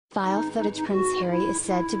File footage. Prince Harry is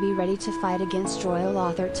said to be ready to fight against royal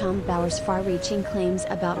author Tom Bower's far-reaching claims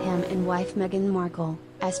about him and wife Meghan Markle,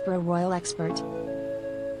 as per a royal expert.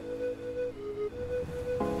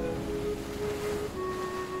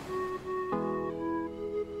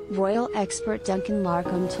 Royal expert Duncan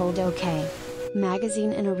Larcombe told OK!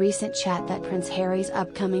 Magazine in a recent chat that Prince Harry's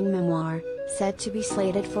upcoming memoir, said to be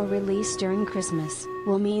slated for release during Christmas,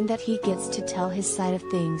 will mean that he gets to tell his side of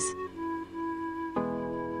things.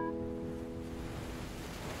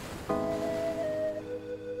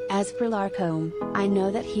 As per Larcombe, I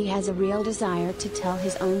know that he has a real desire to tell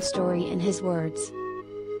his own story in his words.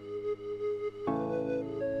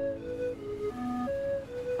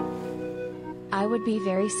 I would be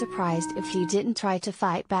very surprised if he didn't try to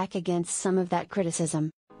fight back against some of that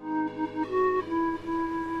criticism.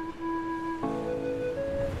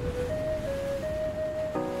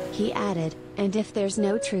 He added, and if there's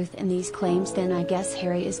no truth in these claims, then I guess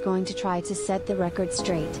Harry is going to try to set the record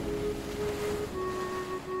straight.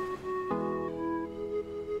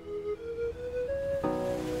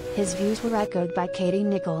 His views were echoed by Katie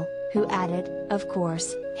Nicholl, who added, of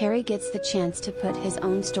course, Harry gets the chance to put his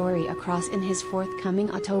own story across in his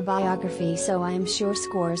forthcoming autobiography, so I am sure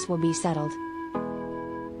scores will be settled.